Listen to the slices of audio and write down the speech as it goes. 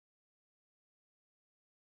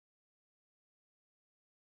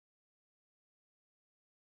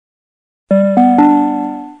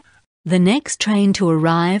The next train to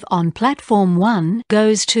arrive on Platform 1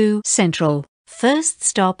 goes to Central. First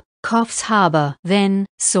stop, Coffs Harbour, then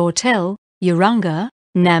Sawtell, Urunga,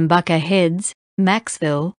 Nambucca Heads,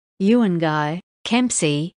 Maxville, Uangai,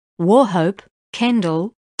 Kempsey, Wauchope,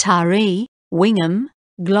 Kendall, Taree, Wingham,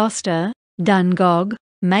 Gloucester, Dungog,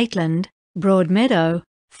 Maitland, Broadmeadow,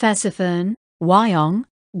 Fassifern, Wyong,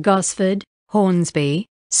 Gosford, Hornsby,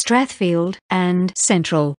 Strathfield and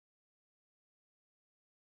Central.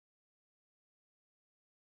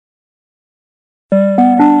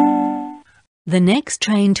 The next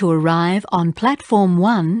train to arrive on Platform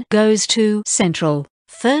 1 goes to Central.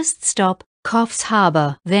 First stop, Coffs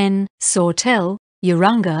Harbour, then Sawtell,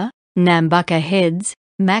 Urunga, Nambucca Heads,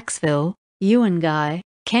 Maxville, Uangai,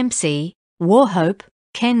 Kempsey, Wauchope,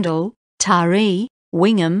 Kendall, Taree,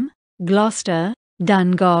 Wingham, Gloucester,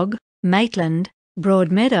 Dungog, Maitland,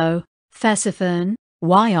 Broadmeadow, Fassifern,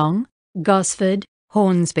 Wyong, Gosford,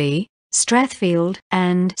 Hornsby, Strathfield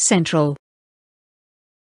and Central.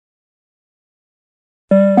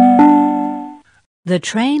 The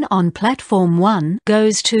train on Platform 1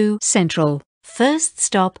 goes to Central. First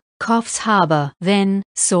stop, Coffs Harbour, then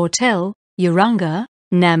Sawtell, Urunga,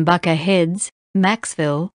 Nambucca Heads,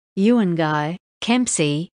 Maxville, Uangai,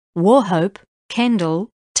 Kempsey, Wauchope, Kendall,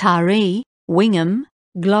 Taree, Wingham,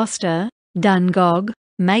 Gloucester, Dungog,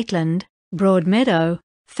 Maitland, Broadmeadow,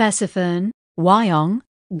 Fassifern, Wyong,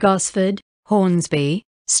 Gosford, Hornsby,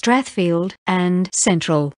 Strathfield and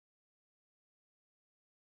Central.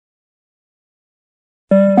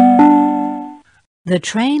 The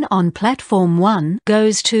train on Platform 1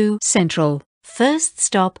 goes to Central. First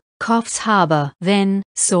stop, Coffs Harbour, then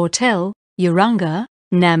Sawtell, Urunga,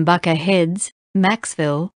 Nambucca Heads,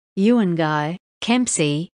 Maxville, Uangai,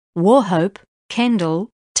 Kempsey, Wauchope, Kendall,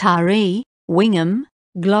 Taree, Wingham,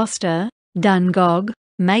 Gloucester, Dungog,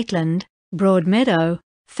 Maitland, Broadmeadow,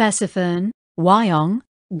 Fassifern, Wyong,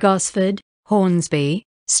 Gosford, Hornsby,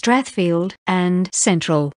 Strathfield and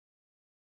Central.